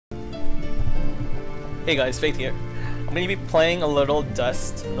Hey guys, Faith here. I'm going to be playing a little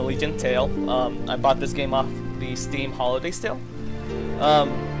Dust, an Elysian Tale. I bought this game off the Steam Holiday Sale.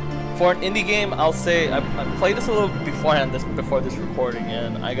 For an indie game, I'll say I played this a little beforehand, before this recording,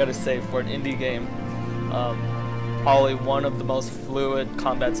 and I gotta say, for an indie game, probably one of the most fluid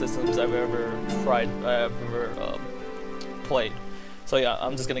combat systems I've ever tried, played. So yeah,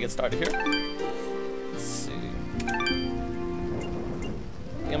 I'm just gonna get started here. Let's see.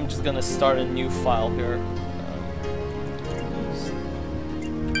 I'm just gonna start a new file here.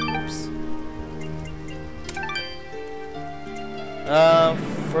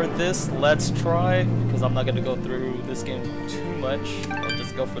 For this, let's try, because I'm not gonna go through this game too much. I'll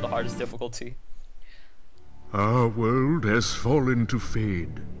just go for the hardest difficulty. Our world has fallen to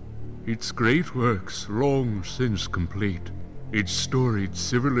fade, its great works long since complete, its storied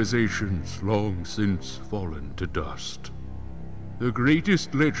civilizations long since fallen to dust. The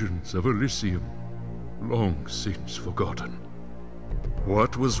greatest legends of Elysium long since forgotten.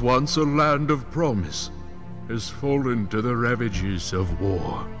 What was once a land of promise has fallen to the ravages of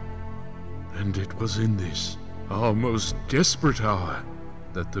war. And it was in this, our most desperate hour,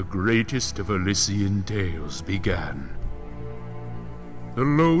 that the greatest of Elysian tales began. The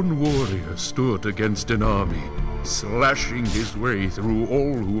lone warrior stood against an army, slashing his way through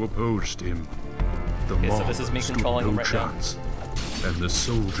all who opposed him. The mob so this is me stood controlling no him right chance, and the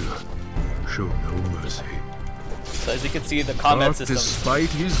soldier showed no mercy. So as you can see, the combat But system, despite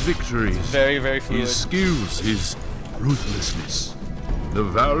his victories, very, very fluid. his skills, his ruthlessness, the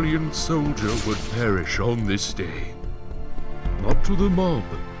valiant soldier would perish on this day. Not to the mob,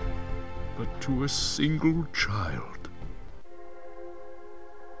 but to a single child.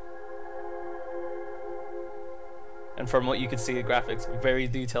 And from what you can see, the graphics very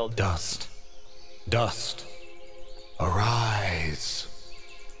detailed. Dust, dust, arise.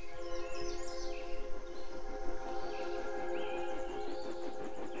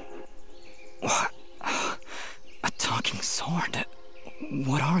 What? A talking sword?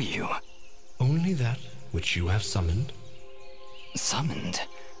 What are you? Only that which you have summoned. Summoned?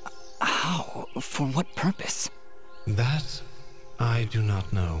 How? For what purpose? That I do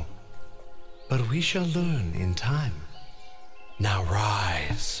not know. But we shall learn in time. Now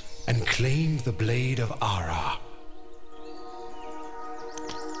rise and claim the blade of Ara.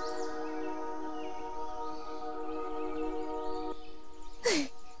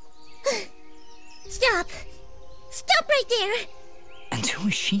 Stop! Stop right there! And who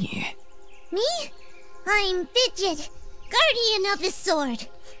is she? Me? I'm Fidget, guardian of the sword.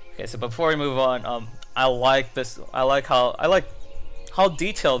 Okay, so before we move on, I like this. I like how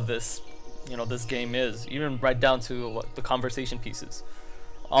detailed this, this game is. Even right down to the conversation pieces,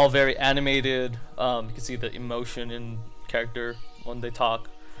 all very animated. You can see the emotion in character when they talk.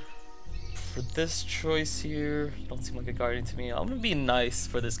 For this choice here, you don't seem like a guardian to me. I'm gonna be nice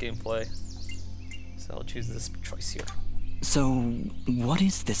for this gameplay, so I'll choose this choice here. So, what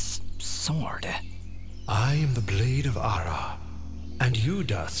is this sword? I am the blade of Ara, and you,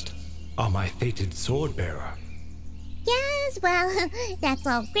 Dust, are my fated sword bearer. Yes, well, that's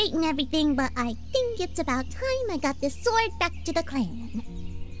all great and everything, but I think it's about time I got this sword back to the clan.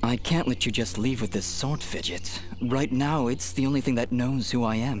 I can't let you just leave with this sword, Fidget. Right now, it's the only thing that knows who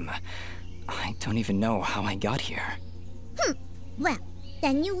I am. I don't even know how I got here. Well,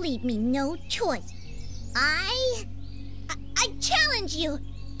 then you leave me no choice. I challenge you!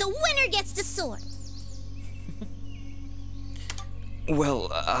 The winner gets the sword!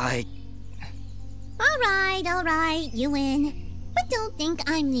 Well, Alright, you win. But don't think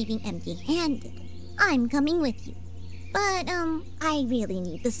I'm leaving empty-handed. I'm coming with you. But, I really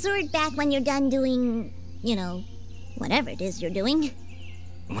need the sword back when you're done doing, whatever it is you're doing.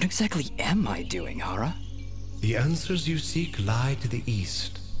 what exactly am I doing, Ara? The answers you seek lie to the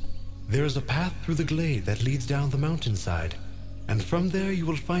east. There is a path through the glade that leads down the mountainside, and from there you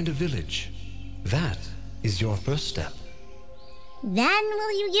will find a village. That is your first step. Then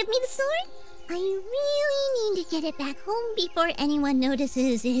will you give me the sword? I really need to get it back home before anyone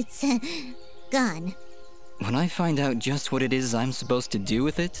notices it's gone. When I find out just what it is I'm supposed to do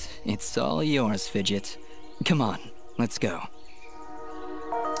with it, it's all yours, Fidget. Come on, let's go.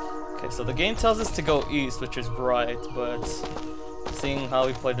 Okay, so the game tells us to go east, which is right, but seeing how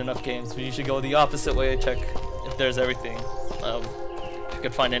we played enough games, we usually go the opposite way to check if there's everything. If you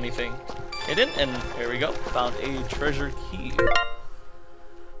could find anything hidden, and here we go, found a treasure key.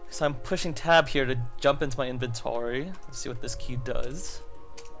 So I'm pushing tab here to jump into my inventory. Let's see what this key does.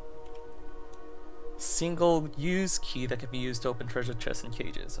 Single use key that can be used to open treasure chests and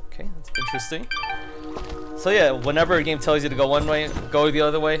cages. Okay, that's interesting. So yeah, whenever a game tells you to go one way, go the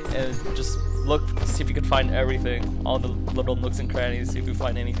other way, and just look, see if you can find everything, all the little nooks and crannies, see if you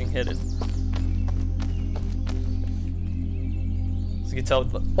find anything hidden. So you can tell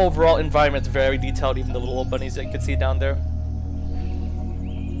the overall environment's very detailed, even the little bunnies that you can see down there.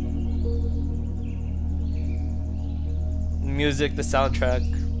 Music, the soundtrack,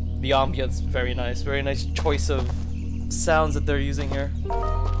 the ambience, very nice. Very nice choice of sounds that they're using here.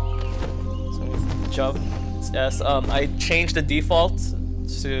 So jump, it's S. I changed the default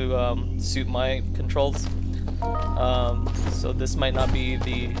to suit my controls. So this might not be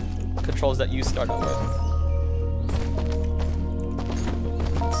the controls that you started with.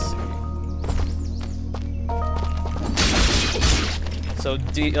 Let's see. So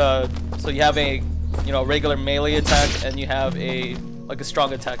so you have a regular melee attack, and you have a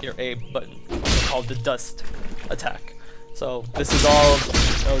strong attack, your A button, called the dust attack. So this is all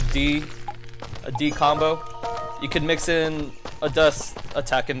a D combo. You can mix in a dust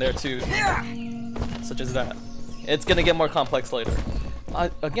attack in there too, such as that. It's gonna get more complex later.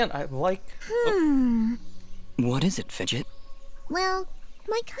 Again, I like. Oh. What is it, Fidget? Well,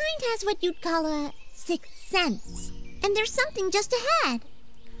 my kind has what you'd call a sixth sense, and there's something just ahead.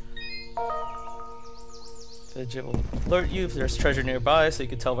 Fidget will alert you if there's treasure nearby, so you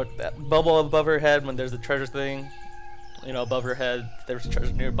can tell what that bubble above her head when there's a treasure thing. Above her head, there's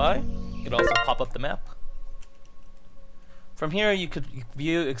treasure nearby. You can also pop up the map. From here, you could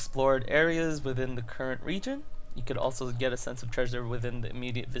view explored areas within the current region. You could also get a sense of treasure within the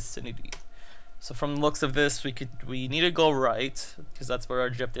immediate vicinity. So from the looks of this, we need to go right, because that's where our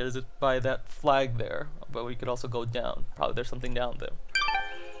objective is, by that flag there. But we could also go down. Probably there's something down there.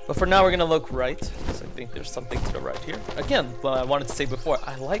 But for now, we're gonna look right. So I think there's something to the right here. Again, what I wanted to say before,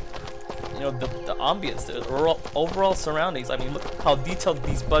 I like, the ambience, the overall surroundings. I mean, look how detailed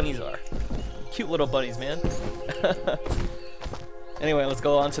these bunnies are. Cute little bunnies, man. Anyway, let's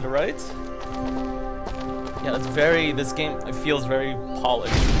go on to the right. Yeah, this game, it feels very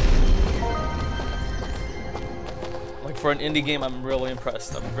polished. Like for an indie game, I'm really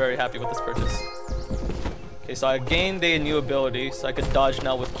impressed. I'm very happy with this purchase. Okay, so I gained a new ability, so I could dodge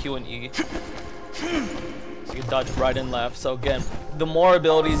now with Q and E. So you can dodge right and left. So again, the more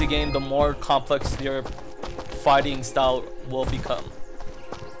abilities you gain, the more complex your fighting style will become.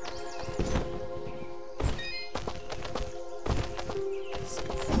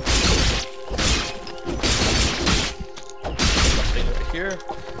 Something right here.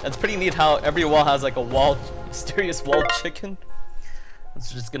 And it's pretty neat how every wall has like a mysterious wall chicken.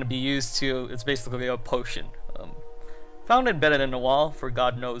 It's just gonna be used to, it's basically a potion. Found embedded in a wall for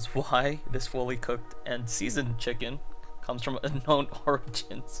God knows why. This fully cooked and seasoned chicken comes from unknown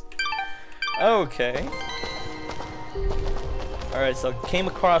origins. Okay. Alright, so came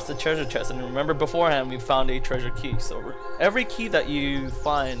across the treasure chest, and remember beforehand we found a treasure key. So every key that you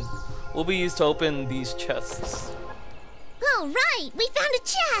find will be used to open these chests. Oh, right! We found a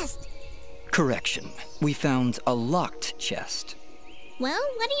chest! Correction. We found a locked chest. Well,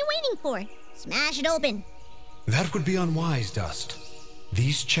 what are you waiting for? Smash it open. That would be unwise, Dust.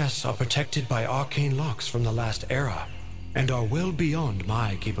 These chests are protected by arcane locks from the last era, and are well beyond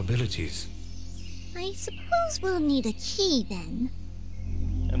my capabilities. I suppose we'll need a key then.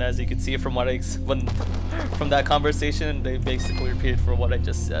 And as you can see from from that conversation, they basically repeated for what I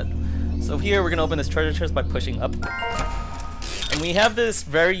just said. So here we're gonna open this treasure chest by pushing up. And we have this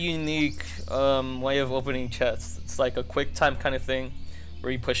very unique way of opening chests. It's like a quick time kind of thing,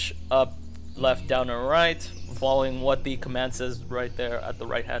 where you push up, left, down, or right, following what the command says right there at the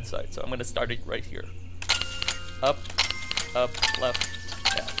right hand side. So I'm gonna start it right here. Up, left,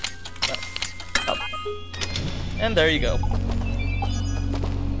 down, left, up. And there you go.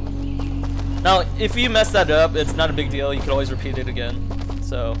 Now, if you mess that up, it's not a big deal. You can always repeat it again.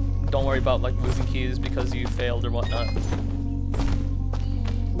 So don't worry about like losing keys because you failed or whatnot.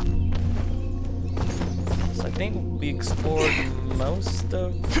 So I think we explored most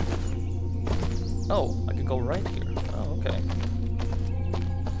of... Oh, I could go right here. Oh, okay.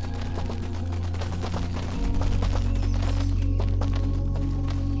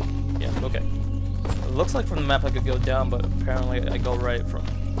 Yeah, okay. It looks like from the map I could go down, but apparently I go right from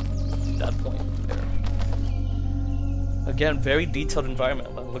that point there. Again, very detailed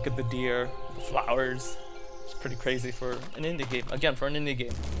environment. Like, look at the deer, the flowers. It's pretty crazy for an indie game. Again, for an indie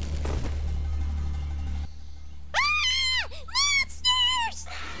game.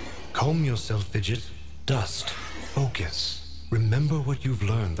 Calm yourself, Fidget. Dust. Focus. Remember what you've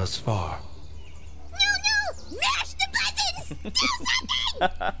learned thus far. No! Mash the buttons! Do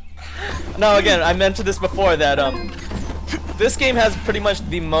something! No, again, I mentioned this before that this game has pretty much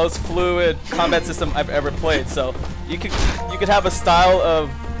the most fluid combat system I've ever played. So you could have a style of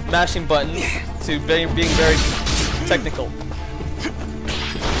mashing buttons to being very technical.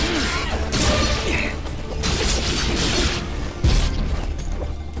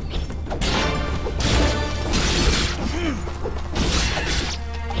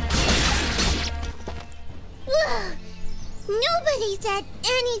 Nobody said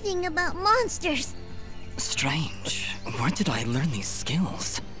anything about monsters. Strange. Where did I learn these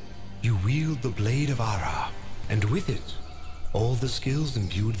skills? You wield the Blade of Ara, and with it, all the skills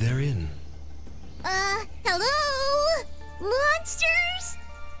imbued therein. Hello? Monsters?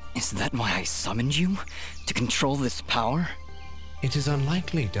 Is that why I summoned you? To control this power? It is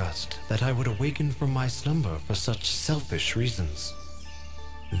unlikely, Dust, that I would awaken from my slumber for such selfish reasons.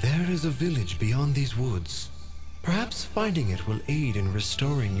 There is a village beyond these woods. Perhaps finding it will aid in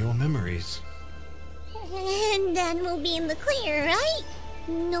restoring your memories. And then we'll be in the clear, right?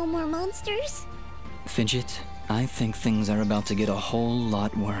 No more monsters? Fidget, I think things are about to get a whole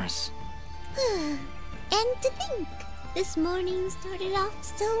lot worse. And to think, this morning started off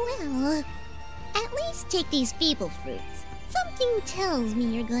so well. At least take these feeble fruits. Something tells me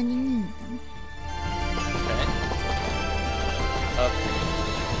you're gonna need them. Okay.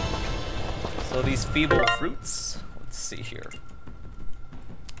 So these feeble fruits, let's see here.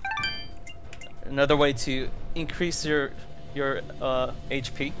 Another way to increase your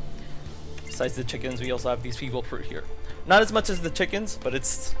HP. Besides the chickens, we also have these feeble fruit here. Not as much as the chickens, but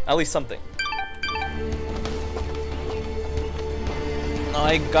it's at least something. Now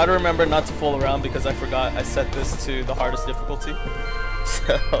I gotta remember not to fool around because I forgot I set this to the hardest difficulty.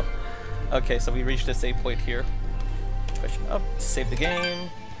 So, okay, so we reached a save point here. Push up, save the game.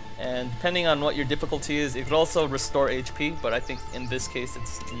 And depending on what your difficulty is, it could also restore HP, but I think in this case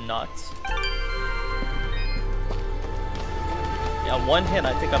it's not. Yeah, one hit,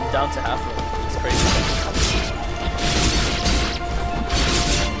 I think I'm down to half of it. It's crazy.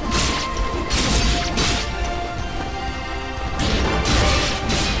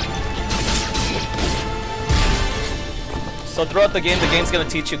 So throughout the game's gonna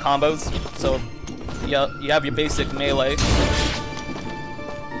teach you combos. So yeah, you have your basic melee.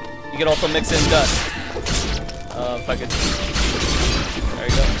 You can also mix in dust. If I could. There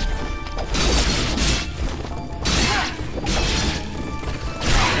you go.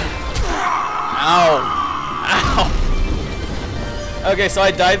 Ow! Ow! Okay, so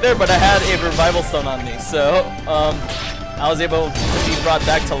I died there, but I had a revival stone on me, so I was able to be brought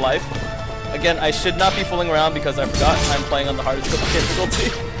back to life. Again, I should not be fooling around because I forgot I'm playing on the hardest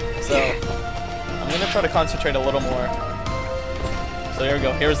difficulty. So I'm gonna try to concentrate a little more. So here we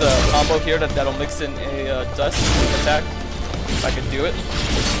go. Here's a combo here that'll mix in a dust attack. If I could do it.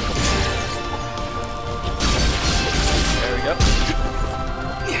 There we go.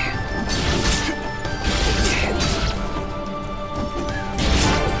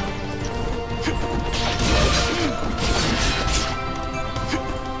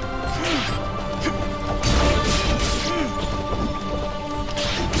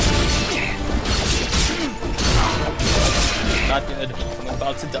 Not good. I'm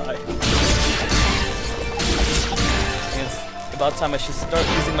about to die. It's about time I should start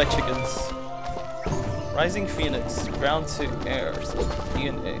using my chickens. Rising Phoenix, ground to air. So D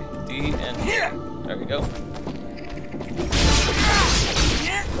and A. D and A. There we go.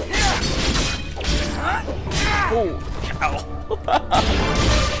 Oh, cow.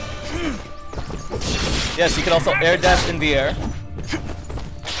 Yes, you can also air dash in the air.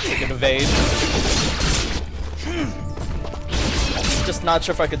 You can evade. Just not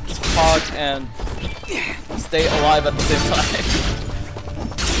sure if I could talk and stay alive at the same time.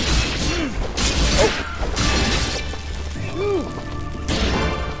 Oh!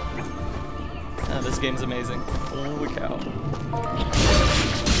 This game's amazing. Holy cow.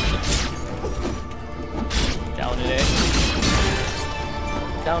 Down in A.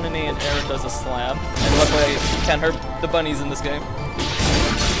 Down in A and air does a slam. And luckily you can't hurt the bunnies in this game.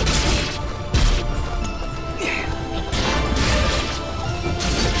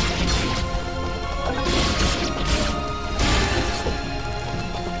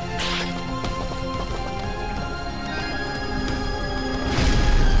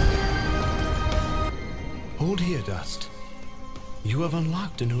 Hold here, Dust. You have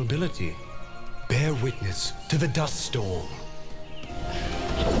unlocked a new ability. Bear witness to the dust storm.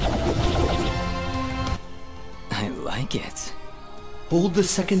 I like it. Hold the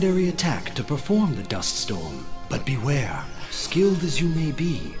secondary attack to perform the dust storm. But beware, skilled as you may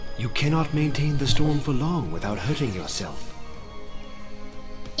be, you cannot maintain the storm for long without hurting yourself.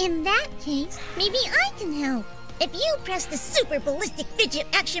 In that case, maybe I can help. If you press the super ballistic fidget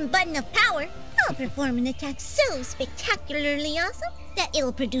action button of power, I'll perform an attack so spectacularly awesome that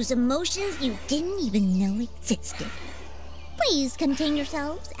it'll produce emotions you didn't even know existed. Please contain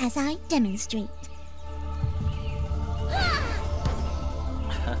yourselves as I demonstrate.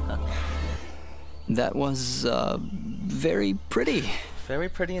 That was, very pretty. Very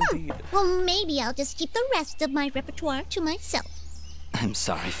pretty indeed. Well, maybe I'll just keep the rest of my repertoire to myself. I'm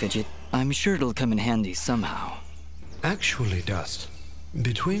sorry, Fidget. I'm sure it'll come in handy somehow. Actually, Dust,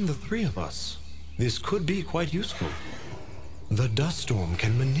 between the three of us, this could be quite useful. The dust storm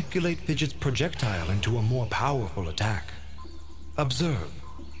can manipulate Fidget's projectile into a more powerful attack. Observe.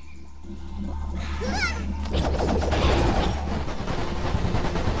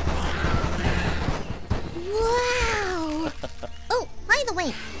 Wow! Oh, by the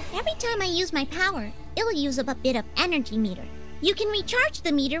way, every time I use my power, it'll use up a bit of energy meter. You can recharge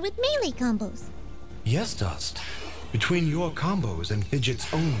the meter with melee combos. Yes, Dust. Between your combos and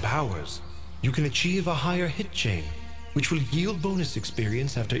Fidget's own powers, you can achieve a higher hit chain, which will yield bonus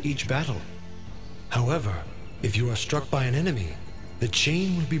experience after each battle. However, if you are struck by an enemy, the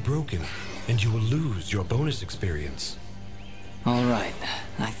chain will be broken, and you will lose your bonus experience. All right,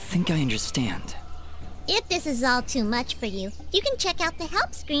 I think I understand. If this is all too much for you, you can check out the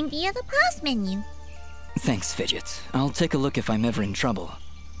help screen via the pause menu. Thanks, Fidget. I'll take a look if I'm ever in trouble.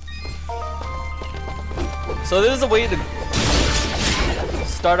 So there's a way to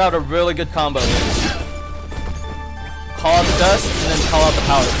start out a really good combo. Call out the dust and then call out the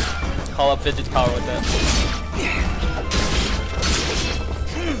power. Call up Fidget's power with that.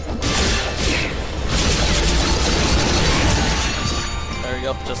 There you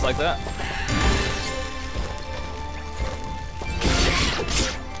go, just like that.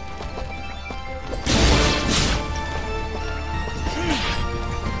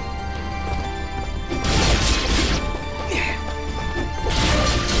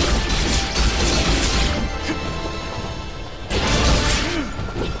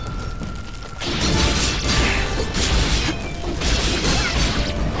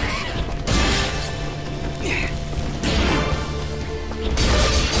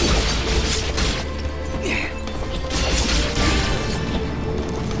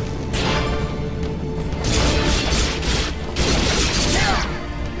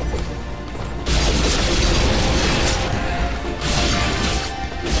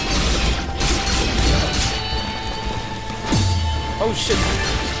 Oh shit.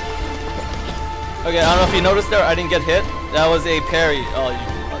 Okay, I don't know if you noticed there, I didn't get hit. That was a parry.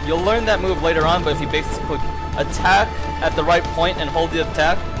 You'll learn that move later on, but if you basically attack at the right point and hold the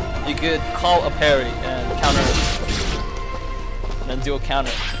attack, you could call a parry and counter it. And then do a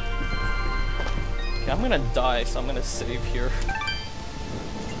counter. Okay, I'm gonna die, so I'm gonna save here.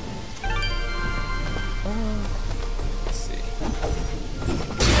 Let's see.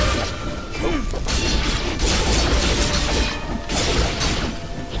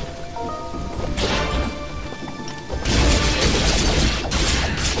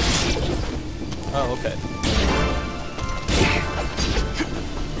 Oh, okay.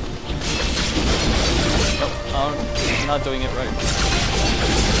 Oh, I'm not doing it right.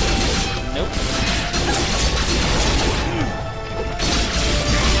 Nope.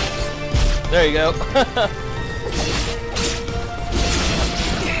 There you go.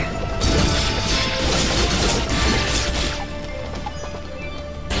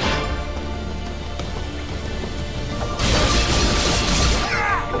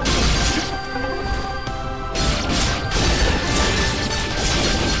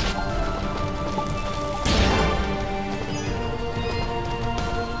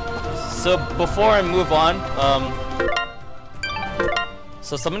 So before I move on,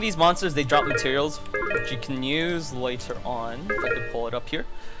 so some of these monsters, they drop materials which you can use later on. If I could pull it up here,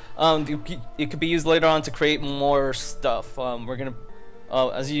 it could be used later on to create more stuff. We're gonna,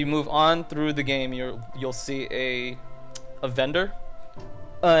 as you move on through the game, you'll see a vendor,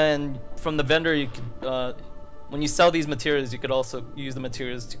 and from the vendor you could, when you sell these materials, you could also use the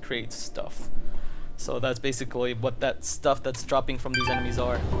materials to create stuff. So that's basically what that stuff that's dropping from these enemies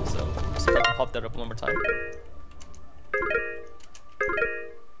are. So just if I can pop that up one more time.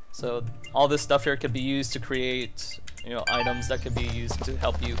 So all this stuff here could be used to create, items that could be used to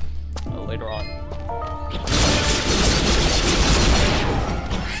help you later on.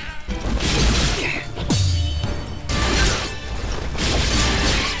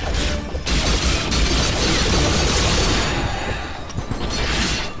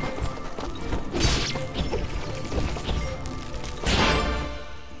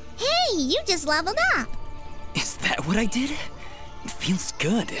 You just leveled up. Is that what I did? It feels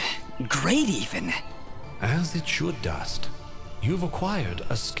good. Great, even. As it should, Dust. You've acquired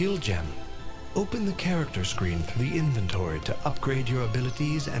a skill gem. Open the character screen through the inventory to upgrade your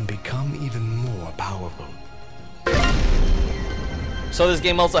abilities and become even more powerful. So this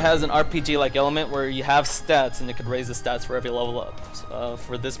game also has an RPG-like element where you have stats and it could raise the stats for every level up.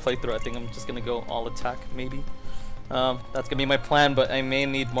 For this playthrough, I think I'm just gonna go all attack, maybe. That's gonna be my plan, but I may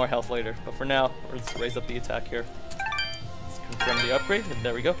need more health later. But for now, let's raise up the attack here. Let's confirm the upgrade, and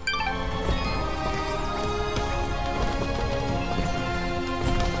there we go.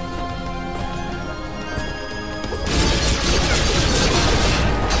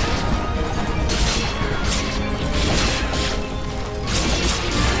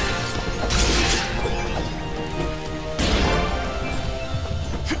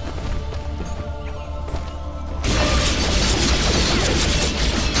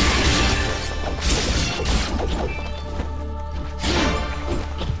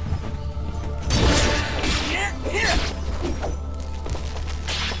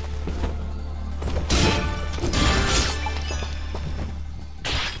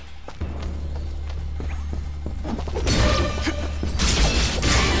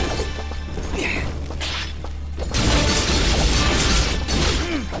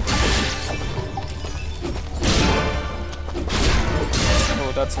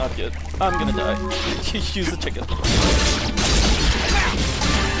 That's not good. I'm gonna die. Use the chicken.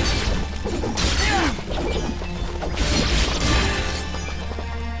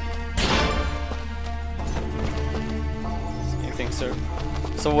 Anything, sir?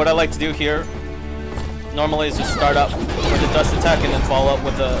 So what I like to do here normally is just start up with the dust attack and then follow up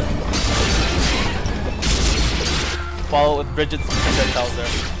with Bridget's projectiles there.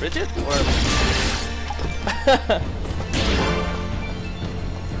 Bridget or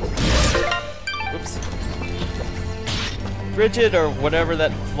Oops. Bridget or whatever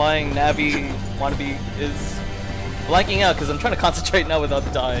that flying Navi wannabe is. Blanking out because I'm trying to concentrate now without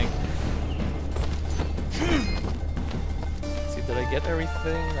dying. Let's see, did I get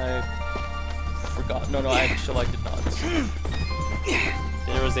everything? I forgot. No, I did not.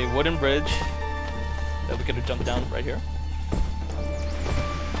 There was a wooden bridge that we could have jumped down right here.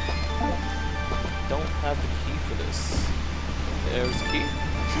 Don't have the key for this. There's the key.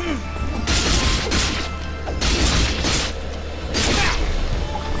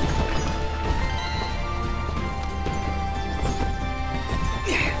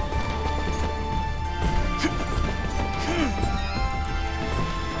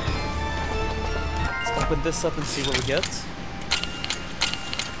 Let's open this up and see what we get.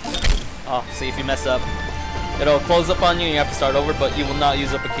 Oh, see, if you mess up, it'll close up on you and you have to start over, but you will not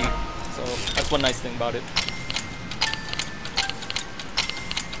use up a key. So that's one nice thing about it.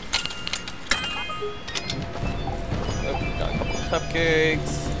 Got a couple of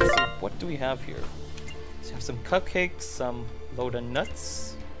cupcakes. Let's see, what do we have here? So we have some cupcakes, some load of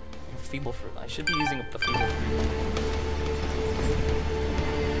nuts, and feeble fruit. I should be using up the feeble fruit.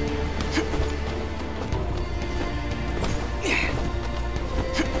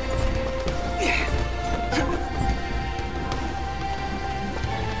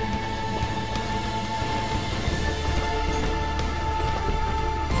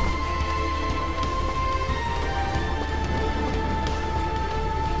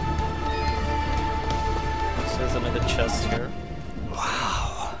 There's another chest here.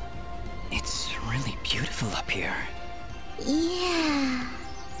 Wow. It's really beautiful up here. Yeah.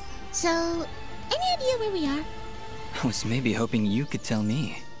 So, any idea where we are? I was maybe hoping you could tell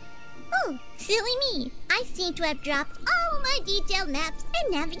me. Oh, silly me. I seem to have dropped all my detailed maps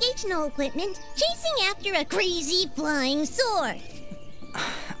and navigational equipment chasing after a crazy flying sword.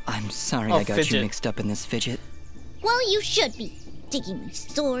 I'm sorry Oh, I got Fidget. you mixed up in this, Fidget. Well, you should be. Taking my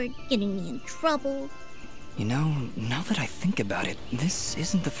sword, getting me in trouble. You know, now that I think about it, this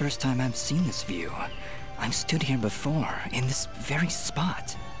isn't the first time I've seen this view. I've stood here before, in this very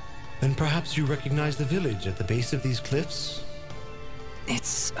spot. Then perhaps you recognize the village at the base of these cliffs?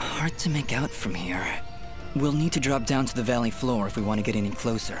 It's hard to make out from here. We'll need to drop down to the valley floor if we want to get any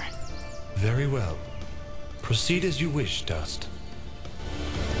closer. Very well. Proceed as you wish, Dust.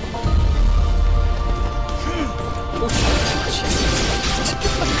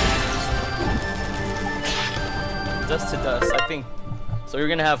 Dust to dust, I think. So you're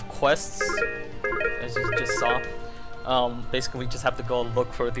gonna have quests, as you just saw. Basically, we just have to go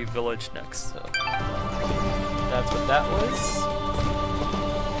look for the village next. So that's what that was.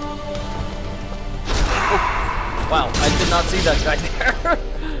 Oh, wow! I did not see that guy there.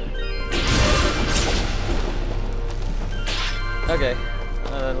 Okay,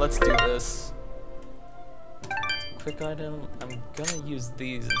 let's do this. Quick item. I'm gonna use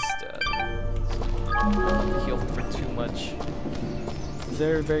these instead. Healed for too much.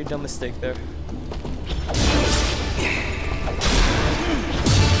 Very, very dumb mistake there.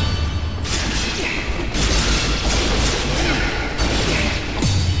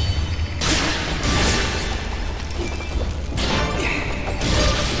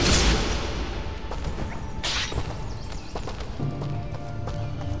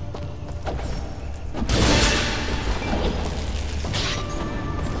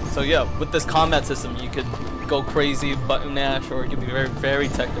 So yeah, with this combat system, you could go crazy, button mash, or you could be very, very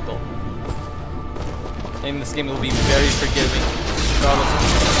technical. And this game will be very forgiving, regardless.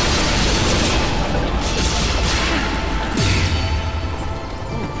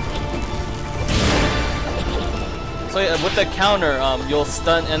 So yeah, with the counter, you'll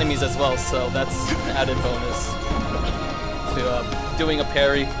stun enemies as well, so that's an added bonus to doing a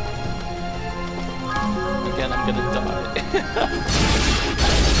parry. Again, I'm gonna die.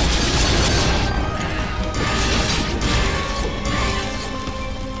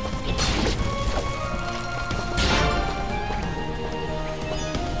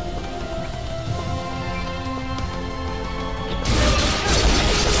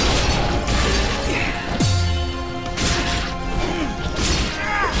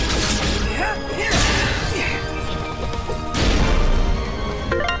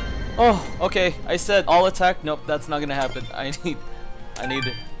 Oh, okay. I said all attack. Nope, that's not gonna happen. I need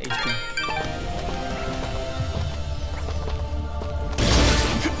HP.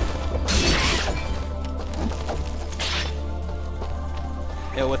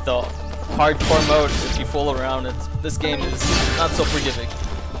 Yeah, with the hardcore mode, if you fool around, this game is not so forgiving.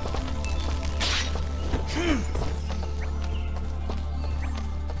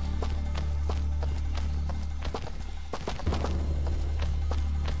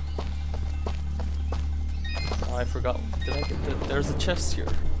 I forgot. Did I get the... There's a chest here.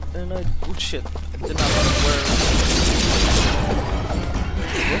 And I... Oh shit. I did not know where...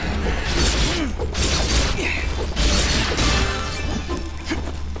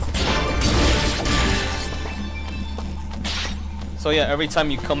 So yeah, every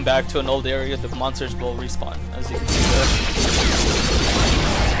time you come back to an old area, the monsters will respawn, as you can see there.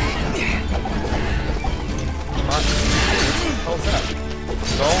 What the hell is that?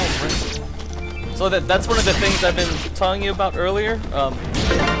 It's all ring. So that's one of the things I've been telling you about earlier.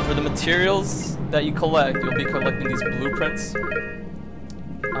 For the materials that you collect, you'll be collecting these blueprints. I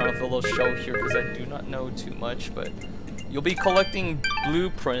don't know if it'll show here because I do not know too much, but you'll be collecting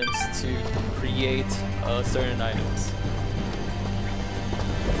blueprints to create certain items.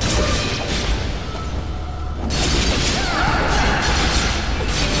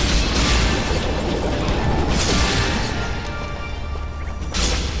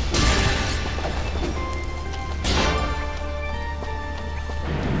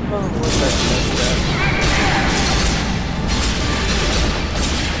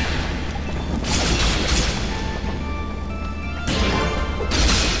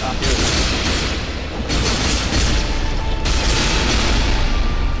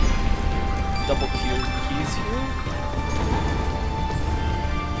 Double keys here.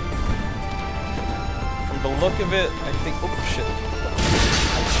 From the look of it, I think. Oh shit.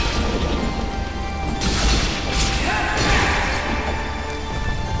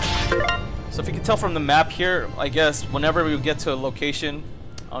 So if you can tell from the map here, I guess whenever we get to a location,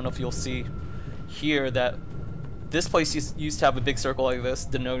 I don't know if you'll see here that this place used to have a big circle like this,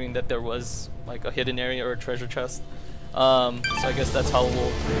 denoting that there was like a hidden area or a treasure chest. So I guess that's how we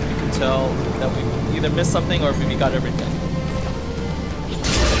can tell that we either missed something or if we got everything.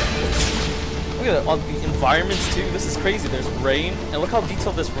 Look at all the environments too. This is crazy. There's rain, and look how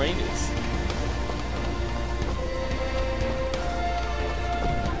detailed this rain is.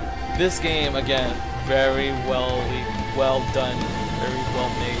 This game, again, very well done, very well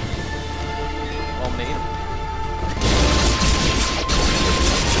made. Well made.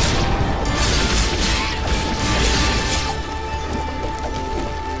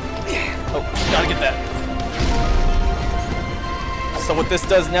 Oh, gotta get that. So what this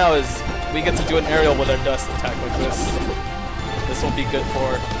does now is we get to do an aerial with our dust attack like this. This will be good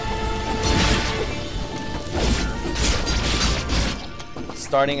for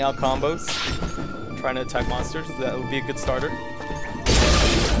starting out combos, trying to attack monsters. That would be a good starter.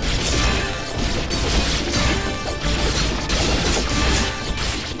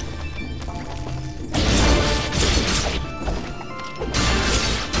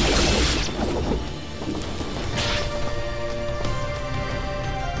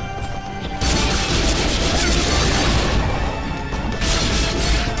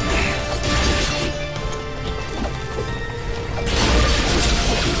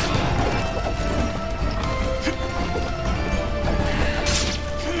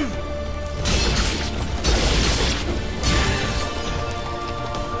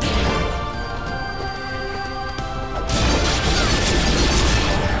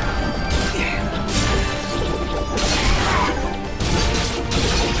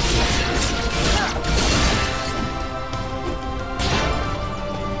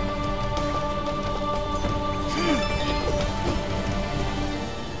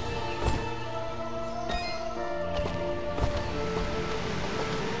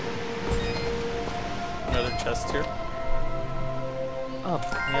 Oh,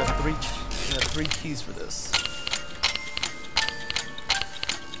 we have three keys for this.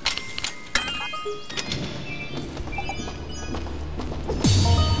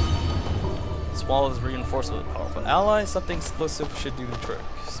 This wall is reinforced with a powerful ally. Something explosive should do the trick.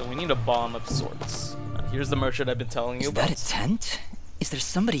 So we need a bomb of sorts. Here's the merchant I've been telling you about. Is that a tent? Is there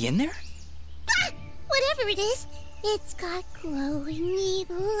somebody in there? Ah, whatever it is, it's got glowing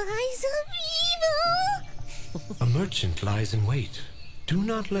evil eyes of evil. A merchant lies in wait. Do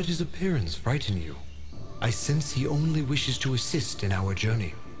not let his appearance frighten you. I sense he only wishes to assist in our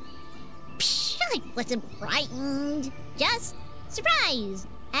journey. Psh, I wasn't frightened. Just surprised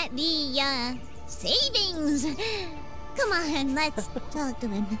at the, savings. Come on, let's talk to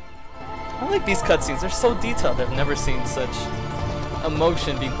him. I like these cutscenes. They're so detailed. I've never seen such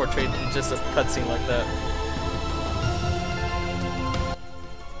emotion being portrayed in just a cutscene like that.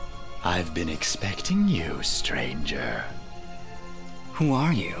 I've been expecting you, stranger. Who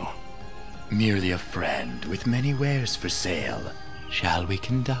are you? Merely a friend with many wares for sale. Shall we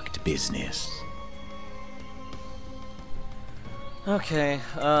conduct business? Okay,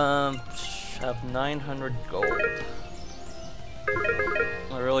 have 900 gold.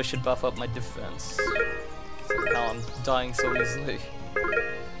 I really should buff up my defense. Somehow I'm dying so easily.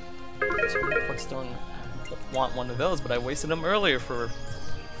 Quartz don't want one of those, but I wasted them earlier for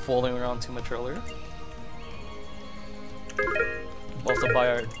fooling around too much earlier. Also buy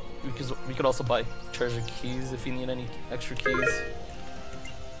our, we could also buy treasure keys if you need any extra keys.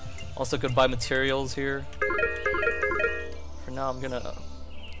 Also could buy materials here. For now I'm gonna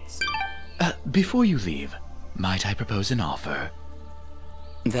see. Before you leave, might I propose an offer?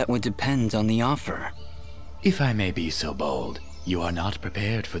 That would depend on the offer. If I may be so bold, you are not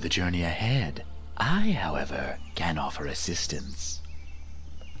prepared for the journey ahead. I, however, can offer assistance.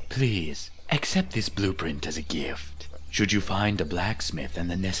 Please, accept this blueprint as a gift. Should you find a blacksmith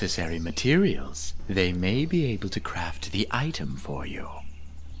and the necessary materials, they may be able to craft the item for you.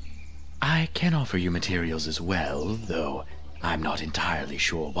 I can offer you materials as well, though I'm not entirely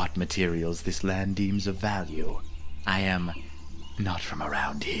sure what materials this land deems of value. I am not from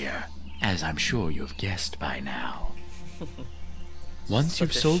around here, as I'm sure you've guessed by now. Once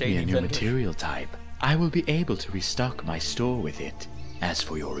you've sold me a new material type, I will be able to restock my store with it. As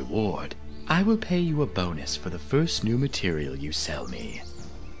for your reward, I will pay you a bonus for the first new material you sell me.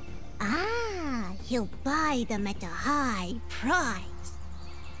 Ah, he'll buy them at a high price.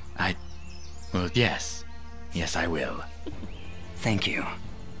 Well, yes. Yes, I will. Thank you.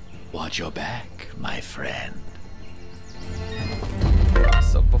 Watch your back, my friend.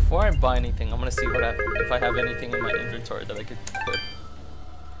 So before I buy anything, I'm gonna see what if I have anything in my inventory that I could equip.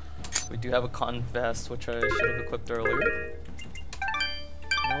 We do have a cotton vest, which I should have equipped earlier.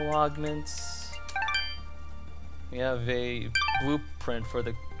 No augments. We have a blueprint for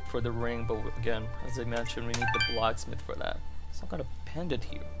the ring, but again, as I mentioned, we need the blacksmith for that. Some kind of pendant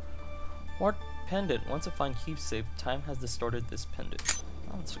here. What pendant? Once I find keepsake, time has distorted this pendant.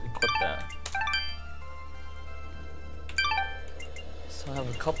 Let's equip that. So I have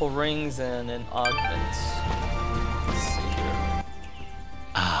a couple rings and an augment. Let's see here.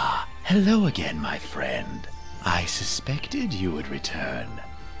 Ah, hello again, my friend. I suspected you would return.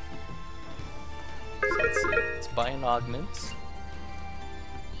 So let's see. Let's buy an augment.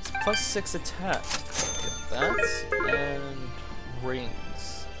 It's +6 attack. Get that. And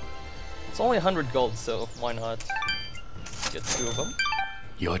rings. It's only 100 gold, so why not get 2 of them?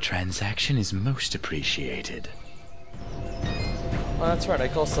 Your transaction is most appreciated. Oh, that's right. I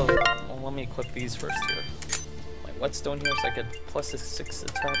can also. Well, let me equip these first here. My whetstone here, so I get +6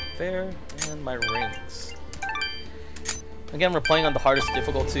 attack there, and my rings. Again, we're playing on the hardest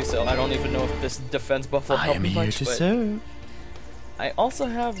difficulty, so I don't even know if this defense buff will help me much. I am here to serve. I also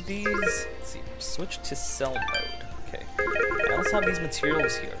have these. Let's see. Switch to sell mode. Okay. I also have these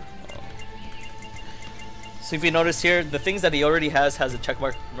materials here. So if you notice here, the things that he already has a check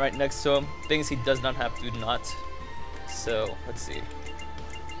mark right next to him. Things he does not have do not. So let's see.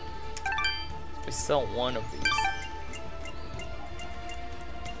 If we sell one of these.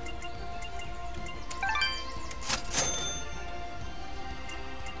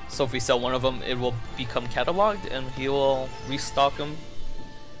 So if we sell one of them, it will become cataloged and he will restock them.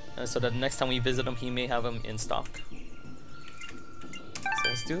 And so that next time we visit him, he may have them in stock. So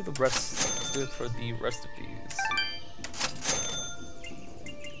let's do the rest. Let's do it for the rest of these.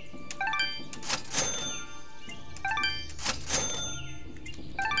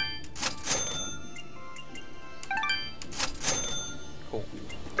 Cool.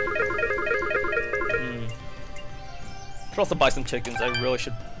 Should also buy some chickens. I really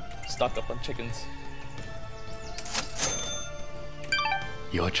should stock up on chickens.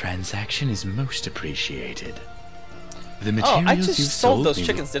 Your transaction is most appreciated. The Oh, materials I just you've sold those me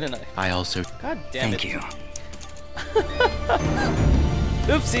chickens, didn't I? I also... God damn Thank it. you.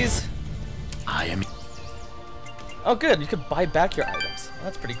 Oopsies. I am... Oh good, you could buy back your items.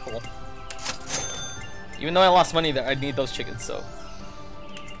 That's pretty cool. Even though I lost money there, I need those chickens, so...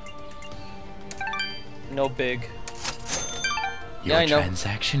 No big. Your Yeah, I know.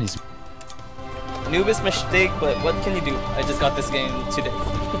 transaction is... Noobest mistake, but what can you do? I just got this game today.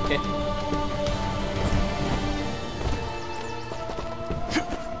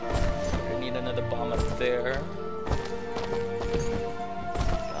 I need another bomb up there.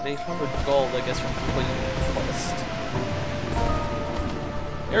 Got 800 gold, I guess, from completing the quest.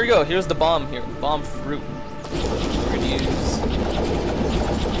 Here we go, here's the bomb here. Bomb fruit. We're gonna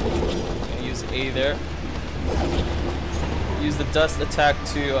use A there. Use the dust attack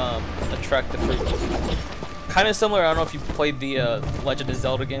to attract the fruit. Kind of similar, I don't know if you played the Legend of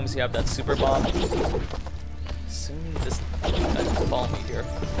Zelda games, you have that super bomb. Assuming this doesn't follow me here.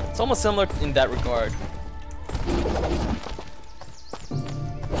 It's almost similar in that regard. There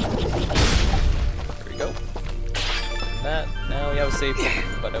we go. That, now we have a safe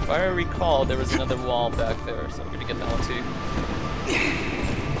one. But if I recall, there was another wall back there, so I'm gonna get that one too.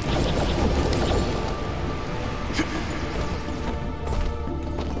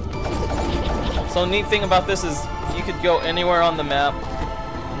 So neat thing about this is you could go anywhere on the map,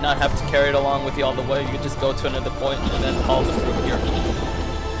 not have to carry it along with you all the way. You could just go to another point and then haul the fruit here.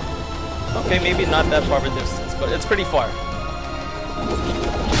 Okay, maybe not that far of a distance, but it's pretty far.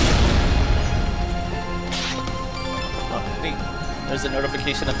 Oh, neat. There's a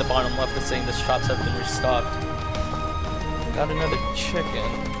notification at the bottom left that's saying the shops have been restocked. Got another chicken.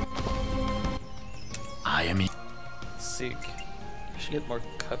 I am... Seek. I should get more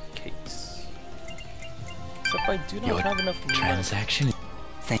cupcakes. Except I do not Your have enough money. transaction is...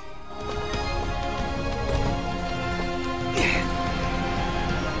 Thank.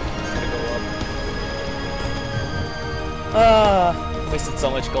 Gotta go up. Wasted so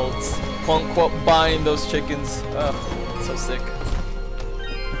much gold. Quote unquote buying those chickens. So sick.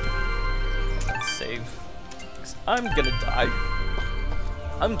 Let's save. 'Cause I'm gonna die.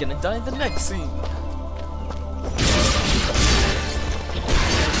 I'm gonna die in the next scene.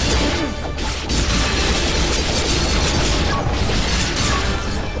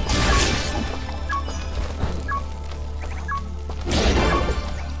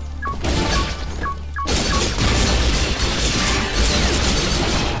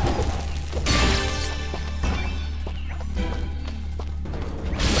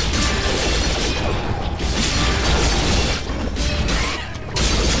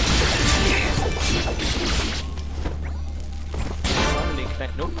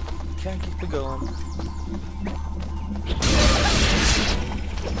 Nope, can't keep it going.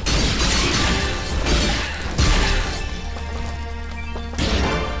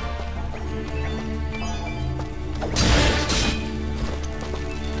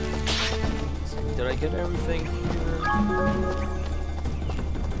 So, did I get everything here?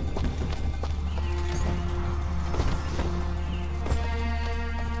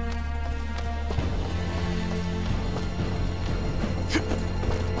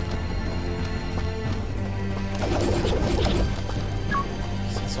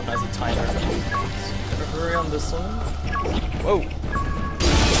 This one has a timer. So gotta hurry on this one. Whoa!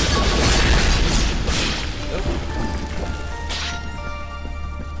 Nope.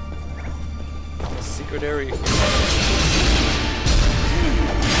 A secret area.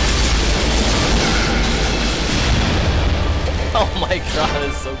 Oh my god,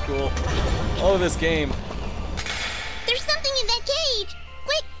 it's so cool. Oh, this game. There's something in that cage!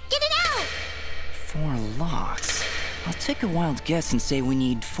 Quick, get it out! 4 locks. I'll take a wild guess and say we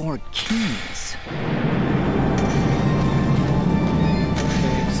need 4 keys. Okay,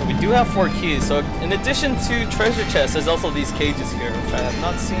 so we do have 4 keys. So in addition to treasure chests, there's also these cages here, which I have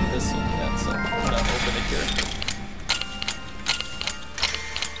not seen this one yet. So I'm gonna open it here.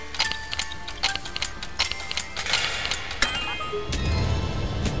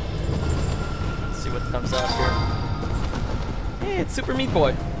 Let's see what comes out here. Hey, it's Super Meat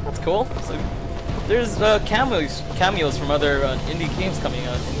Boy. That's cool. So there's cameos from other indie games coming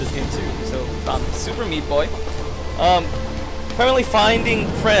out in this game too. So found Super Meat Boy. Apparently finding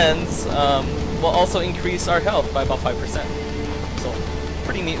friends will also increase our health by about 5%. So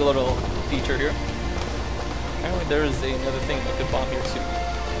pretty neat little feature here. Apparently there is another thing that could bomb here too.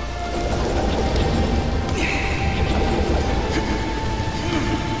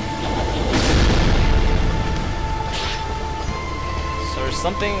 So there's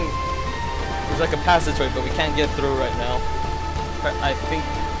something. There's like a passageway, but we can't get through right now. I think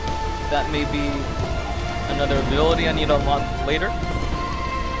that may be another ability I need to unlock later.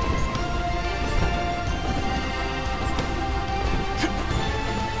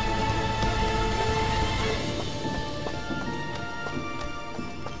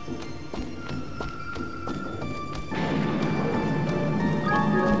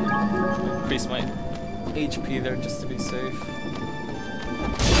 Increase my HP there just to be safe.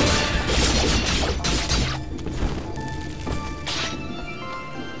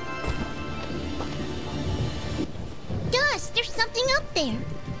 Dust, there's something up there.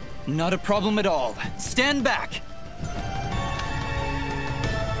 Not a problem at all. Stand back!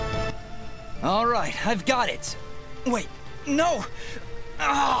 Alright, I've got it. Wait, no!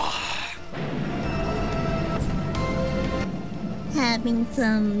 Ah! Having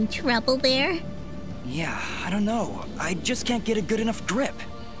some trouble there? Yeah, I don't know. I just can't get a good enough grip.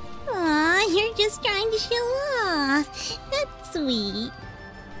 Aw, you're just trying to show off. That's sweet.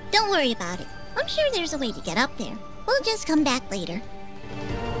 Don't worry about it. I'm sure there's a way to get up there. We'll just come back later.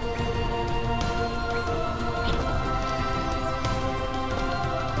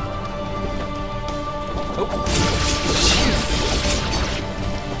 Oh,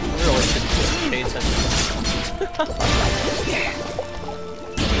 really should pay attention.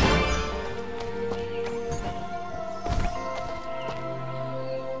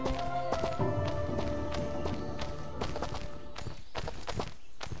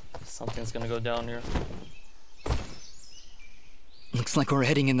 Something's gonna go down here. Looks like we're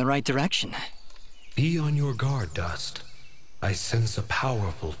heading in the right direction. Be on your guard, Dust. I sense a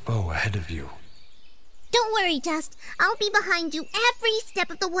powerful foe ahead of you. Don't worry, Dust. I'll be behind you every step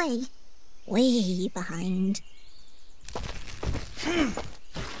of the way. Way behind. Ah,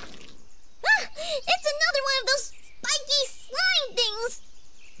 it's another one of those spiky slime things!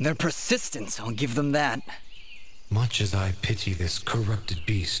 They're persistent, I'll give them that. Much as I pity this corrupted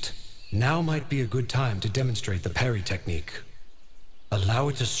beast, now might be a good time to demonstrate the parry technique. Allow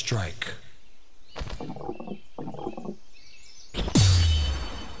it to strike.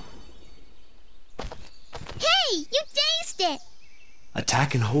 Hey, you dazed it!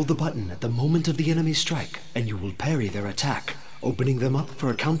 Attack and hold the button at the moment of the enemy's strike, and you will parry their attack, opening them up for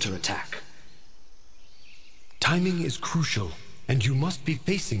a counterattack. Timing is crucial, and you must be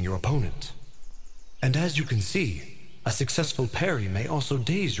facing your opponent. And as you can see, a successful parry may also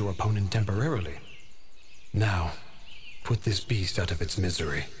daze your opponent temporarily. Now, put this beast out of its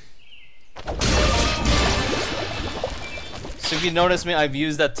misery. So if you notice me, I've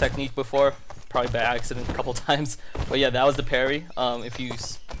used that technique before, probably by accident a couple times. But yeah, that was the parry. If you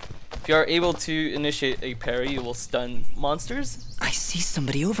are able to initiate a parry, you will stun monsters. I see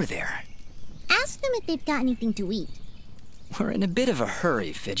somebody over there. Ask them if they've got anything to eat. We're in a bit of a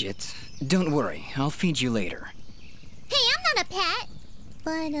hurry, Fidget. Don't worry, I'll feed you later. Hey, I'm not a pet!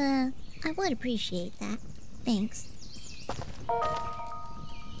 But, I would appreciate that. Thanks.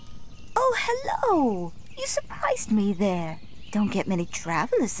 Oh, hello! You surprised me there. Don't get many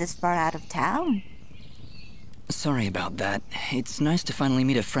travelers this far out of town. Sorry about that. It's nice to finally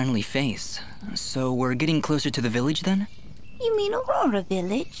meet a friendly face. So we're getting closer to the village then? You mean Aurora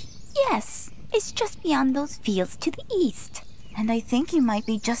Village? Yes, it's just beyond those fields to the east. And I think you might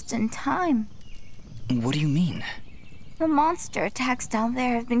be just in time. What do you mean? The monster attacks down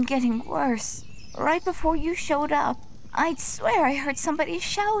there have been getting worse. Right before you showed up, I'd swear I heard somebody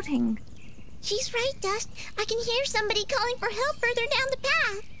shouting. She's right, Dust. I can hear somebody calling for help further down the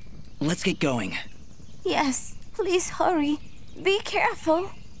path. Let's get going. Yes, please hurry. Be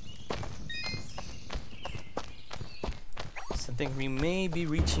careful. So I think we may be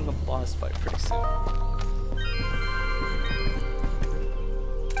reaching a boss fight pretty soon.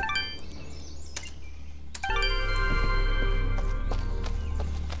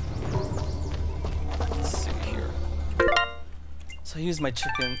 So I used my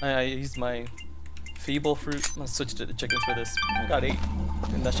chicken, I used my feeble fruit. I'm gonna switch to the chickens for this. I got 8,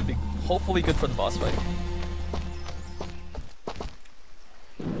 and that should be hopefully good for the boss fight.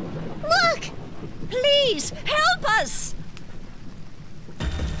 Look! Please, help us!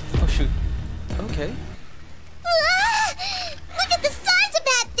 Oh shoot. Okay. Ah! Look at the size of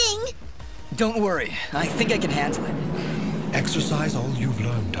that thing! Don't worry, I think I can handle it. Exercise all you've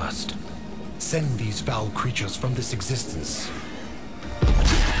learned, Dust. Send these foul creatures from this existence.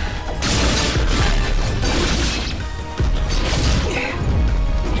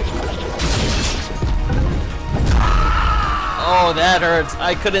 Oh, that hurts.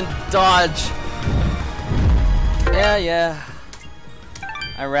 I couldn't dodge. Yeah.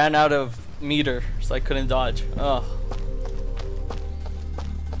 I ran out of meter, so I couldn't dodge. Oh.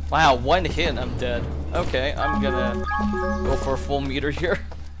 Wow, one hit, I'm dead. Okay, I'm gonna go for a full meter here.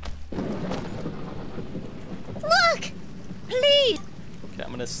 Look! Please! Okay,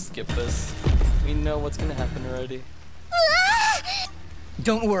 I'm gonna skip this. We know what's gonna happen already. Ah!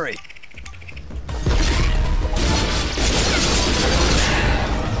 Don't worry.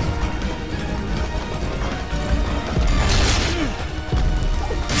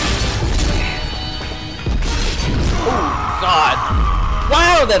 Oh, God!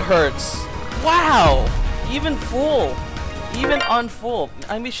 Wow, that hurts! Wow! Even full! Even on full.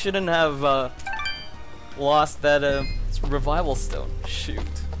 I maybe shouldn't have lost that revival stone. Shoot.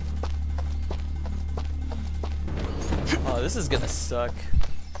 Oh, this is gonna suck.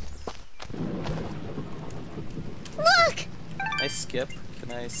 Look! Can I skip?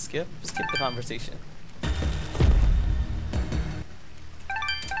 Can I skip? Skip the conversation.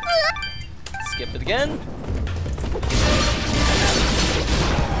 Skip it again.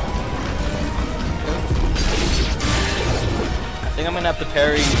 I think I'm gonna have to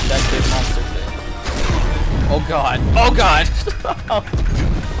parry that big monster thing. Oh god. Oh god!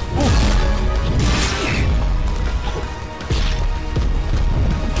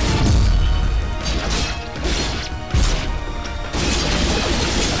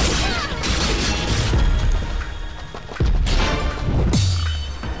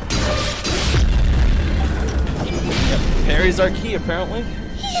 Yep, parries are key apparently.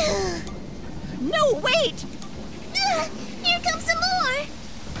 No, wait! Here comes some more!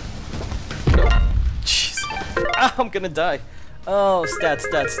 Jeez. Ah, I'm gonna die. Oh, stats,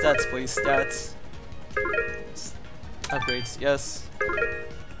 stats, stats, please, stats. Upgrades, yes.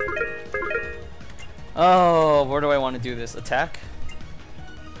 Oh, where do I want to do this? Attack?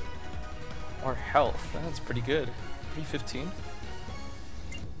 Or health? That's pretty good. 315.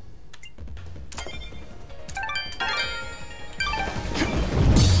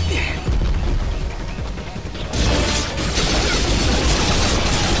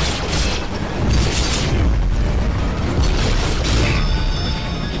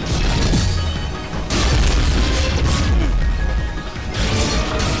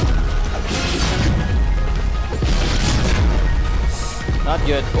 Not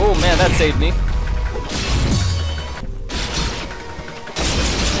good. Oh man, that saved me.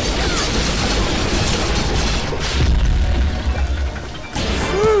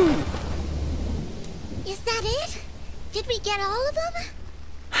 Woo! Is that it? Did we get all of them?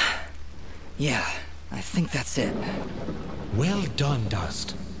 Yeah, I think that's it. Well done,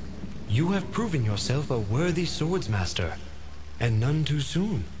 Dust. You have proven yourself a worthy swordsmaster, and none too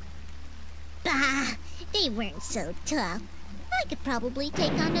soon. Bah! They weren't so tough. I could probably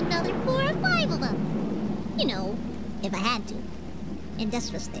take on another 4 or 5 of them. You know, if I had to. And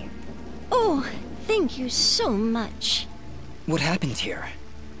Dust was there. Oh, thank you so much. What happened here?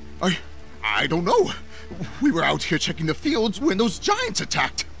 I don't know. We were out here checking the fields when those giants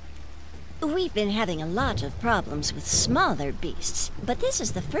attacked. We've been having a lot of problems with smaller beasts, but this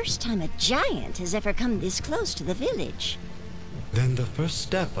is the first time a giant has ever come this close to the village. Then the first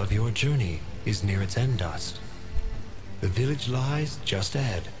step of your journey is near its end, Dust. The village lies just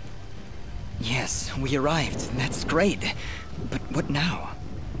ahead. Yes, we arrived. That's great. But what now?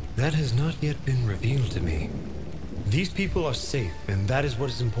 That has not yet been revealed to me. These people are safe, and that is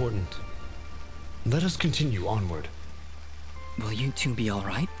what is important. Let us continue onward. Will you two be all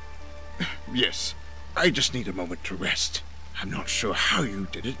right? Yes, I just need a moment to rest. I'm not sure how you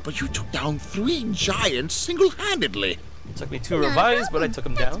did it, but you took down 3 giants single-handedly. Took me 2 revives, but I took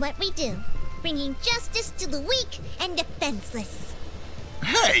them That's down. what we do. Bringing justice to the weak and defenseless.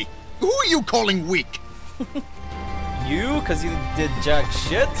 Hey, who are you calling weak? You? Cause you did jack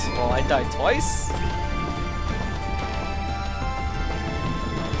shit? Well, I died twice.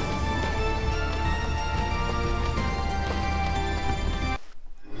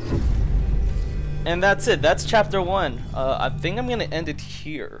 And that's it. That's chapter 1. I think I'm gonna end it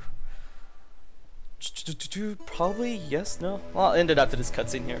here. Probably yes, no. Well, I'll end it after this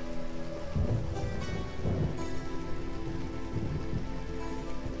cutscene here.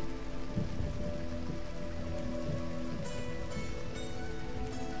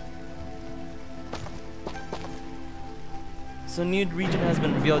 So new region has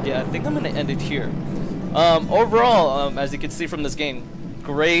been revealed. Yeah, I think I'm gonna end it here. Overall, as you can see from this game,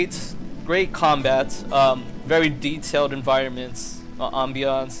 great combat, very detailed environments,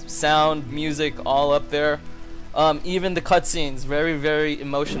 ambiance, sound, music, all up there. Even the cutscenes, very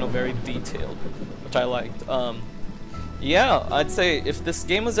emotional, very detailed, which I liked. Yeah, I'd say if this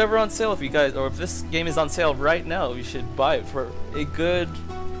game was ever on sale, if you guys, or if this game is on sale right now, you should buy it for a good,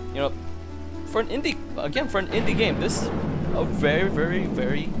 you know, for an indie game. This is a very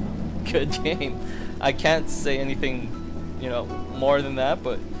good game. I can't say anything, you know, more than that,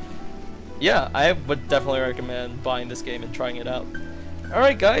 but yeah, I would definitely recommend buying this game and trying it out.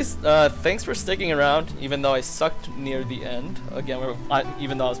 Alright guys, thanks for sticking around, even though I sucked near the end. Again,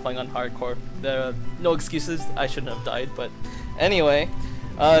 even though I was playing on hardcore. There are no excuses, I shouldn't have died, but anyway,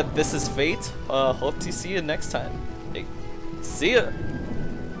 this is Fate. Hope to see you next time. Hey, see ya!